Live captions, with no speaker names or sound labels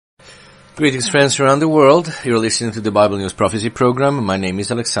Greetings, friends around the world. You're listening to the Bible News Prophecy Program. My name is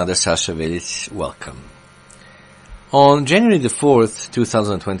Aleksandar Veljic. Welcome. On January the 4th,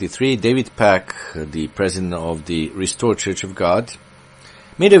 2023, David Pack, the president of the Restored Church of God,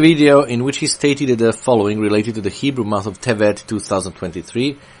 made a video in which he stated the following related to the Hebrew month of Tevet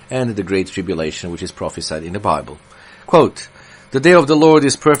 2023 and the Great Tribulation, which is prophesied in the Bible. Quote, "The day of the Lord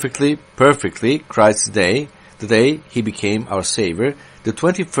is perfectly Christ's day, the day he became our Savior. The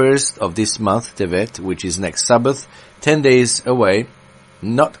 21st of this month, Tevet, which is next Sabbath, 10 days away,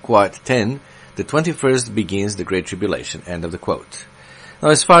 not quite 10, the 21st begins the Great Tribulation." End of the quote. Now,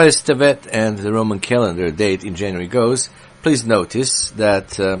 as far as Tevet and the Roman calendar date in January goes, please notice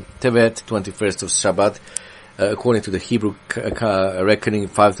that Tevet, 21st of Shabbat, according to the Hebrew reckoning,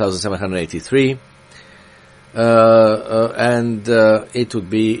 5783, and it would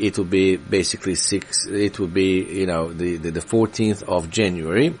be basically the 14th of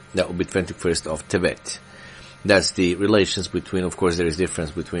January. That would be 21st of Tevet. That's the relations between, of course, there is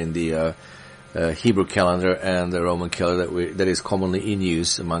difference between the Hebrew calendar and the Roman calendar that is commonly in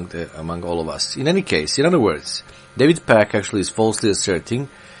use among all of us. In any case, in other words, David Pack actually is falsely asserting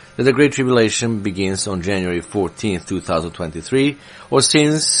that the Great Tribulation begins on January 14th, 2023, or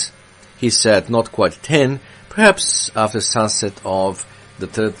since he said not quite 10, perhaps after sunset of the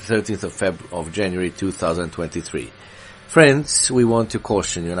 13th of January 2023. Friends, we want to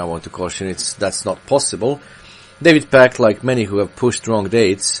caution you, and I want to caution you, that's not possible. David Pack, like many who have pushed wrong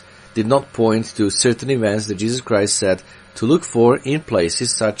dates, did not point to certain events that Jesus Christ said to look for in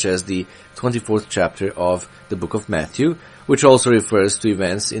places such as the 24th chapter of the book of Matthew, which also refers to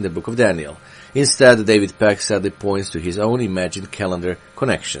events in the book of Daniel. Instead, David Pack sadly points to his own imagined calendar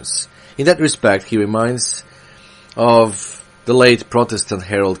connections. In that respect, he reminds of the late Protestant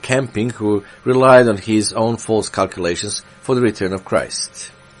Harold Camping, who relied on his own false calculations for the return of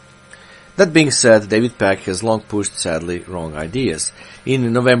Christ. That being said, David Pack has long pushed sadly wrong ideas.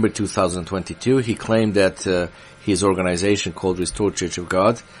 In November 2022, he claimed that his organization called Restored Church of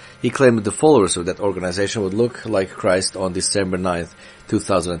God, he claimed that the followers of that organization would look like Christ on December 9th,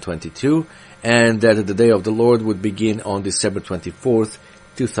 2022, and that the day of the Lord would begin on December 24th,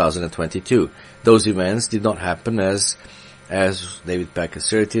 2022. Those events did not happen as David Pack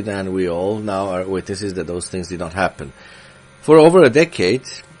asserted, and we all now are witnesses that those things did not happen. For over a decade,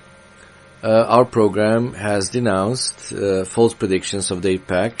 our program has denounced false predictions of David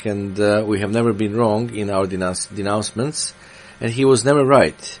Pack, and we have never been wrong in our denouncements, and he was never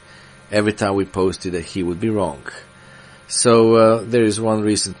right every time we posted that he would be wrong. So there is one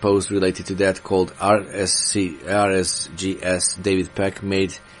recent post related to that called RSGS David Pack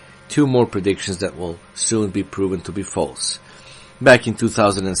made 2 more predictions that will soon be proven to be false. Back in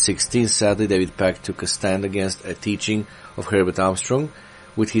 2016, sadly, David Pack took a stand against a teaching of Herbert Armstrong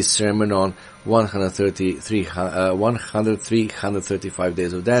with his sermon on 135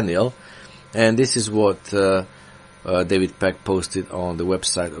 days of Daniel, and this is what David Pack posted on the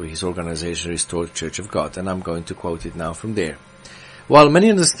website of his organization, Restored Church of God, and I'm going to quote it now from there. "While many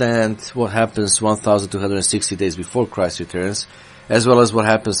understand what happens 1,260 days before Christ returns, as well as what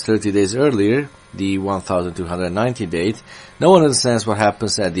happens 30 days earlier, the 1,290 date, no one understands what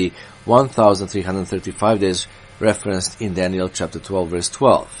happens at the 1,335 days referenced in Daniel chapter 12, verse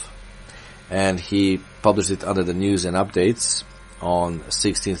 12. And he published it under the news and updates on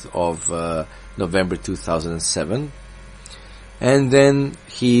 16th of November 2007. And then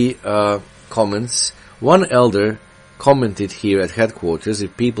he comments, "One elder commented here at headquarters,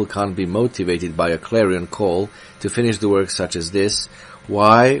 if people can't be motivated by a clarion call to finish the work such as this,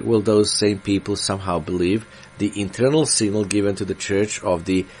 why will those same people somehow believe the internal signal given to the church of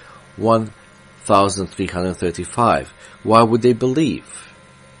the 1,335? Why would they believe?"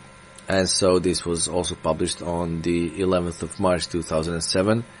 And so this was also published on the 11th of March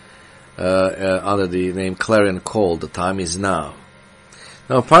 2007 under the name Clarion Call, the time is now.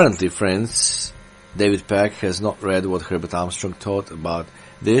 Now apparently, friends, David Pack has not read what Herbert Armstrong taught about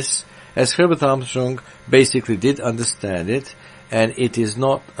this, as Herbert Armstrong basically did understand it, and it is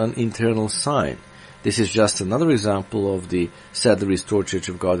not an internal sign. This is just another example of the sadly Restored Church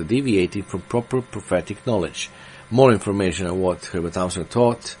of God deviating from proper prophetic knowledge. More information on what Herbert Armstrong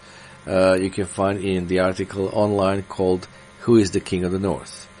taught you can find in the article online called "Who is the King of the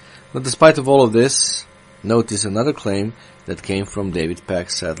North?" But despite of all of this, notice another claim that came from David Pack,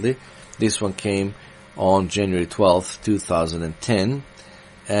 sadly. This one came on January 12th, 2010,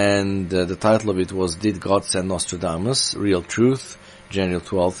 and the title of it was "Did God Send Nostradamus? Real Truth?" January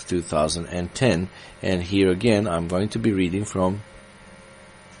 12th, 2010. And here again, I'm going to be reading from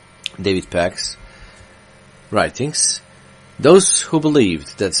David Pack's writings. Those who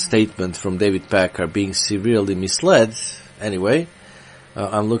believed that statement from David Peck are being severely misled. Anyway,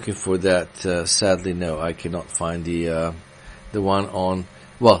 I'm looking for that. Sadly, no, I cannot find the one on.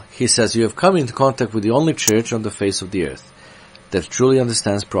 Well, he says, you have come into contact with the only church on the face of the earth that truly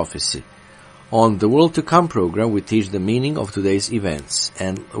understands prophecy. On the World to Come program, we teach the meaning of today's events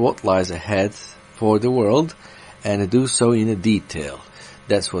and what lies ahead for the world, and do so in detail.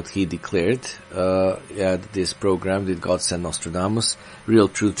 That's what he declared at this program, Did God Send Nostradamus? Real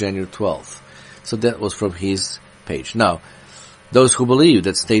Truth, January 12th. So that was from his page. Now, those who believe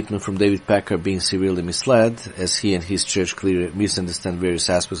that statement from David Peck are being severely misled, as he and his church clearly misunderstand various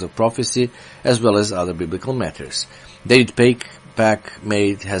aspects of prophecy, as well as other biblical matters. David Peck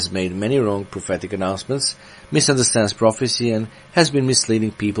has made many wrong prophetic announcements, misunderstands prophecy, and has been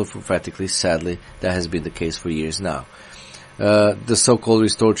misleading people prophetically. Sadly, that has been the case for years now. The so-called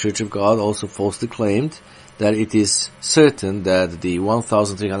Restored Church of God also falsely claimed that it is certain that the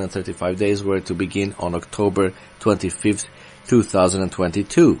 1,335 days were to begin on October 25th,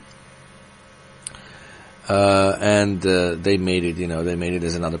 2022. They made it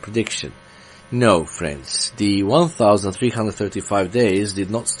as another prediction. No, friends, the 1,335 days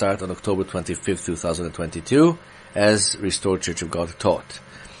did not start on October 25th, 2022, as Restored Church of God taught.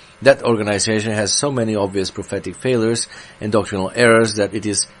 That organization has so many obvious prophetic failures and doctrinal errors that it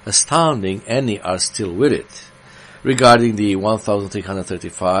is astounding any are still with it. Regarding the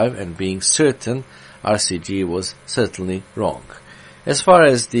 1,335 and being certain, RCG was certainly wrong. As far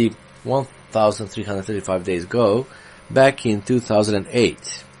as the 1,335 days go, back in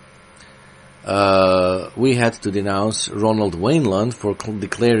 2008, we had to denounce Ronald Wayneland for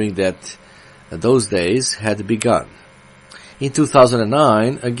declaring that those days had begun. In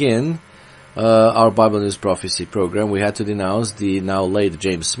 2009, again, our Bible News Prophecy program, we had to denounce the now late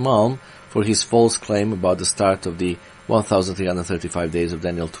James Malm for his false claim about the start of the 1,335 days of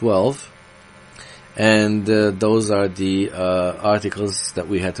Daniel 12. And those are the articles that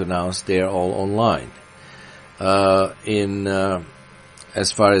we had to announce. They are all online.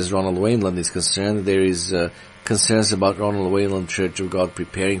 As far as Ronald Wayneland is concerned, there is concerns about Ronald Wayneland Church of God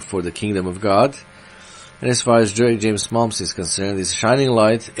preparing for the kingdom of God. And as far as James Malm is concerned, is shining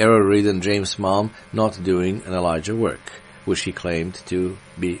light, error-ridden James Malm not doing an Elijah work, which he claimed to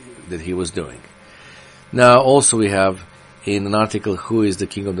be that he was doing. Now, also we have in an article, Who is the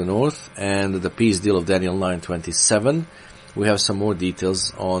King of the North, and the Peace Deal of Daniel 9:27, we have some more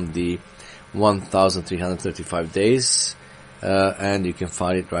details on the 1,335 days, and you can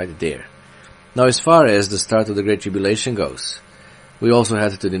find it right there. Now, as far as the start of the Great Tribulation goes, we also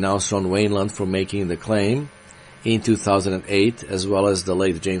had to denounce Ron Wayneland for making the claim in 2008, as well as the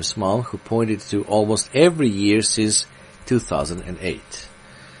late James Malm, who pointed to almost every year since 2008.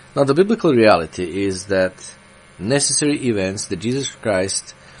 Now, the biblical reality is that necessary events that Jesus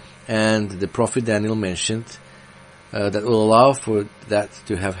Christ and the prophet Daniel mentioned that will allow for that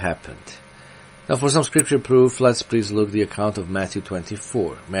to have happened. Now, for some scripture proof, let's please look the account of Matthew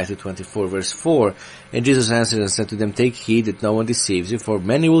 24. Matthew 24, verse 4, And Jesus answered and said to them, Take heed that no one deceives you, for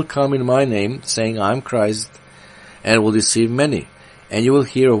many will come in my name, saying, I am Christ, and will deceive many. And you will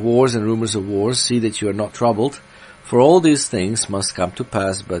hear of wars and rumors of wars. See that you are not troubled, for all these things must come to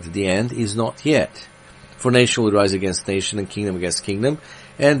pass, but the end is not yet. For nation will rise against nation, and kingdom against kingdom,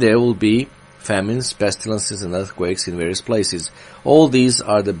 and there will be famines, pestilences, and earthquakes in various places. All these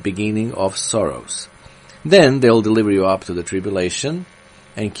are the beginning of sorrows. Then they will deliver you up to the tribulation,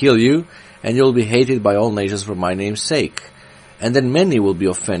 and kill you, and you will be hated by all nations for my name's sake. And then many will be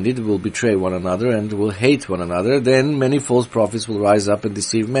offended, will betray one another, and will hate one another. Then many false prophets will rise up and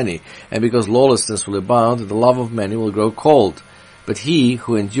deceive many. And because lawlessness will abound, the love of many will grow cold. But he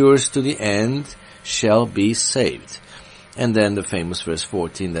who endures to the end shall be saved. And then the famous verse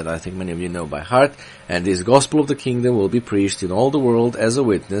 14 that I think many of you know by heart. And this gospel of the kingdom will be preached in all the world as a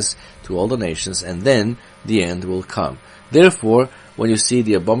witness to all the nations, and then the end will come. Therefore, when you see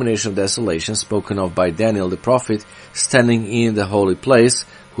the abomination of desolation spoken of by Daniel the prophet standing in the holy place,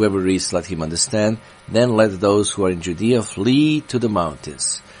 whoever reads let him understand, then let those who are in Judea flee to the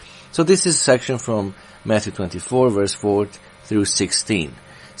mountains. So this is a section from Matthew 24 verse 4 through 16.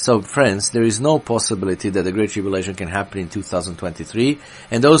 So friends, there is no possibility that the Great Tribulation can happen in 2023,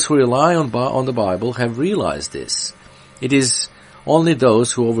 and those who rely on the Bible have realized this. It is only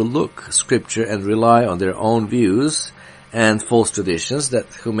those who overlook Scripture and rely on their own views and false traditions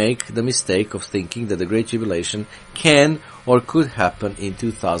who make the mistake of thinking that the Great Tribulation can or could happen in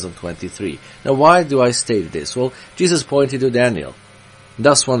 2023. Now, why do I state this? Well, Jesus pointed to Daniel.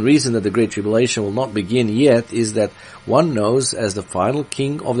 Thus, one reason that the Great Tribulation will not begin yet is that one knows as the final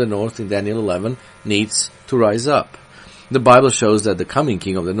king of the north in Daniel 11 needs to rise up. The Bible shows that the coming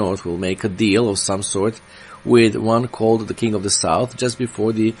king of the north will make a deal of some sort with one called the king of the south just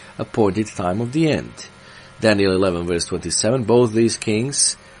before the appointed time of the end. Daniel 11 verse 27, both these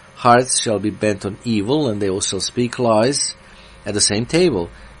kings' hearts shall be bent on evil, and they shall speak lies at the same table,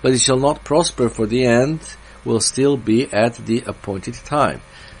 but it shall not prosper, for the end will still be at the appointed time.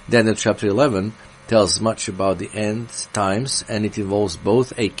 Daniel chapter 11 tells much about the end times, and it involves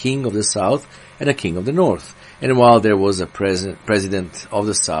both a king of the south and a king of the north. And while there was a president of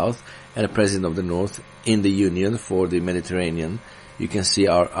the south and a president of the north in the Union for the Mediterranean, you can see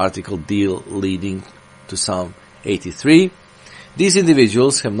our article deal leading to Psalm 83. These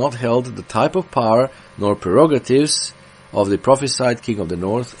individuals have not held the type of power nor prerogatives of the prophesied king of the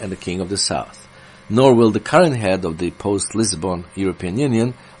north and the king of the south. Nor will the current head of the post-Lisbon European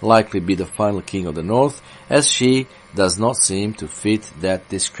Union likely be the final king of the north, as she does not seem to fit that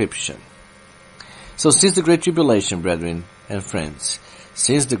description. So since the Great Tribulation, brethren and friends,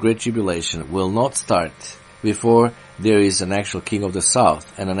 since the Great Tribulation will not start before there is an actual king of the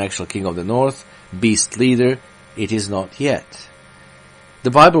south and an actual king of the north, beast leader, it is not yet.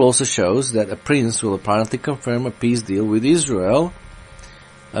 The Bible also shows that a prince will apparently confirm a peace deal with Israel,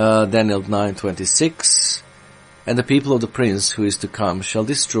 Daniel 9:26, and the people of the prince who is to come shall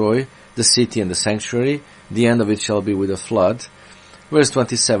destroy the city and the sanctuary, the end of it shall be with a flood. Verse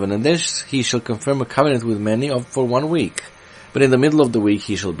 27, and then he shall confirm a covenant with many for 1 week, but in the middle of the week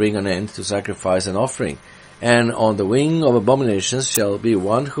he shall bring an end to sacrifice and offering. And on the wing of abominations shall be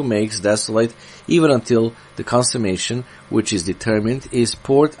one who makes desolate, even until the consummation which is determined is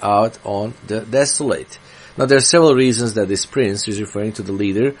poured out on the desolate. Now there are several reasons that this prince is referring to the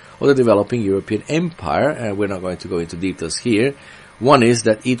leader of the developing European empire, and we're not going to go into details here. One is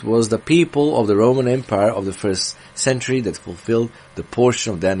that it was the people of the Roman Empire of the first century that fulfilled the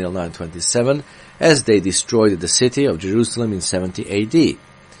portion of Daniel 9:27 as they destroyed the city of Jerusalem in 70 AD.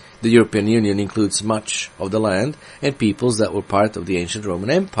 The European Union includes much of the land and peoples that were part of the ancient Roman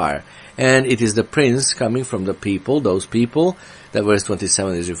Empire. And it is the prince coming from the people, those people, that verse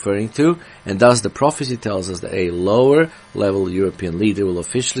 27 is referring to. And thus the prophecy tells us that a lower level European leader will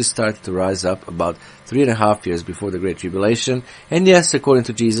officially start to rise up about 3.5 years before the Great Tribulation. And yes, according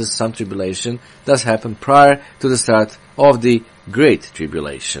to Jesus, some tribulation does happen prior to the start of the Great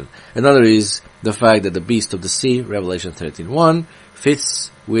Tribulation. Another is the fact that the beast of the sea, Revelation 13:1, fits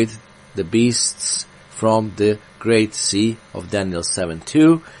with the beasts from the Great Sea of Daniel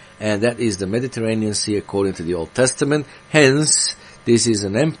 7:2, and that is the Mediterranean Sea according to the Old Testament. Hence, this is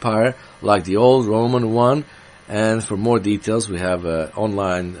an empire like the old Roman one, and for more details we have an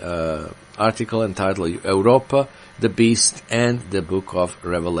online article entitled Europa, the Beast and the Book of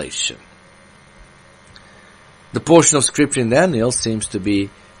Revelation. The portion of scripture in Daniel seems to be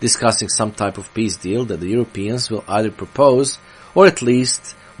discussing some type of peace deal that the Europeans will either propose or at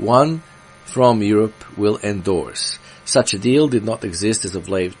least one from Europe will endorse. Such a deal did not exist as of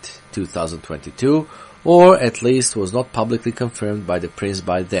late 2022, or at least was not publicly confirmed by the prince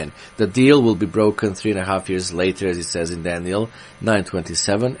by then. The deal will be broken 3.5 years later, as it says in Daniel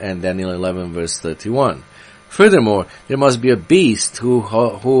 9:27 and Daniel 11 verse 31. Furthermore, there must be a beast who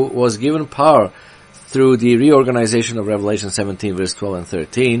was given power through the reorganization of Revelation 17 verse 12 and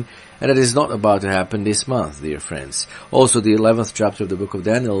 13, and that is not about to happen this month, dear friends. Also, the 11th chapter of the book of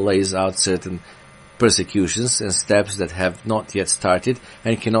Daniel lays out certain persecutions and steps that have not yet started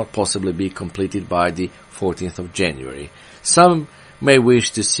and cannot possibly be completed by the 14th of January. Some may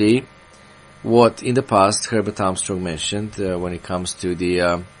wish to see what in the past Herbert Armstrong mentioned when it comes to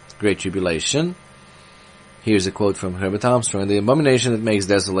the Great Tribulation. Here's a quote from Herbert Armstrong. The abomination that makes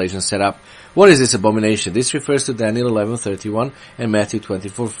desolation set up. What is this abomination? This refers to Daniel 11:31 and Matthew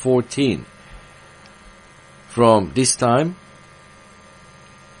 24:14. From this time,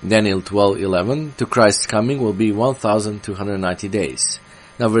 Daniel 12:11, to Christ's coming will be 1,290 days.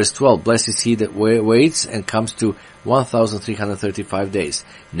 Now verse 12, blessed is he that waits and comes to 1,335 days.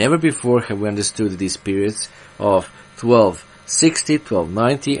 Never before have we understood these periods of 1260,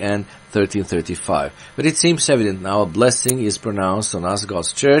 1290, and 1335. But it seems evident now a blessing is pronounced on us,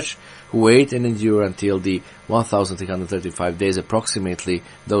 God's church, who wait and endure until the 1,335 days, approximately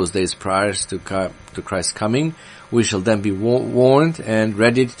those days prior to Christ's coming. We shall then be warned and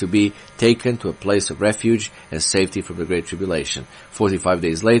ready to be taken to a place of refuge and safety from the Great Tribulation. 45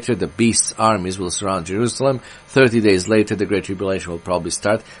 days later, the beast's armies will surround Jerusalem. 30 days later, the Great Tribulation will probably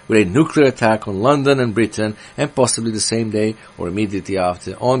start with a nuclear attack on London and Britain, and possibly the same day or immediately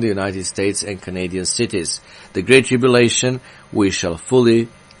after on the United States and Canadian cities. The Great Tribulation we shall fully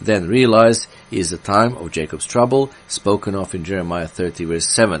then realized is the time of Jacob's trouble, spoken of in Jeremiah 30 verse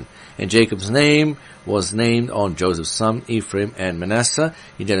 7. And Jacob's name was named on Joseph's son Ephraim and Manasseh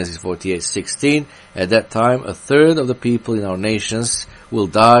in Genesis 48:16. At that time, a third of the people in our nations will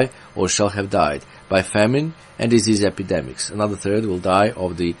die or shall have died by famine and disease epidemics. Another third will die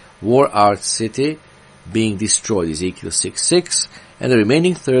of the war-arched city being destroyed, Ezekiel 6:6. And the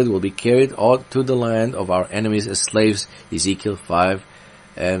remaining third will be carried out to the land of our enemies as slaves, Ezekiel 5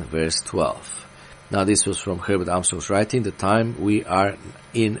 and verse 12. Now this was from Herbert Armstrong's writing, The Time We Are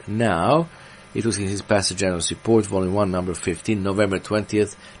In Now. It was in his Pastor General's Report, Volume 1, Number 15, November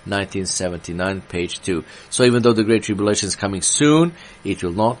 20th, 1979, page 2. So even though the Great Tribulation is coming soon, it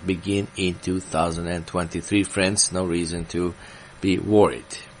will not begin in 2023, friends. No reason to be worried.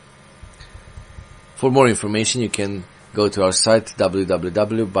 For more information, you can go to our site,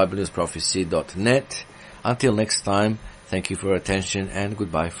 www.biblenewsprophecy.net. Until next time, thank you for your attention and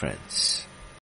goodbye, friends.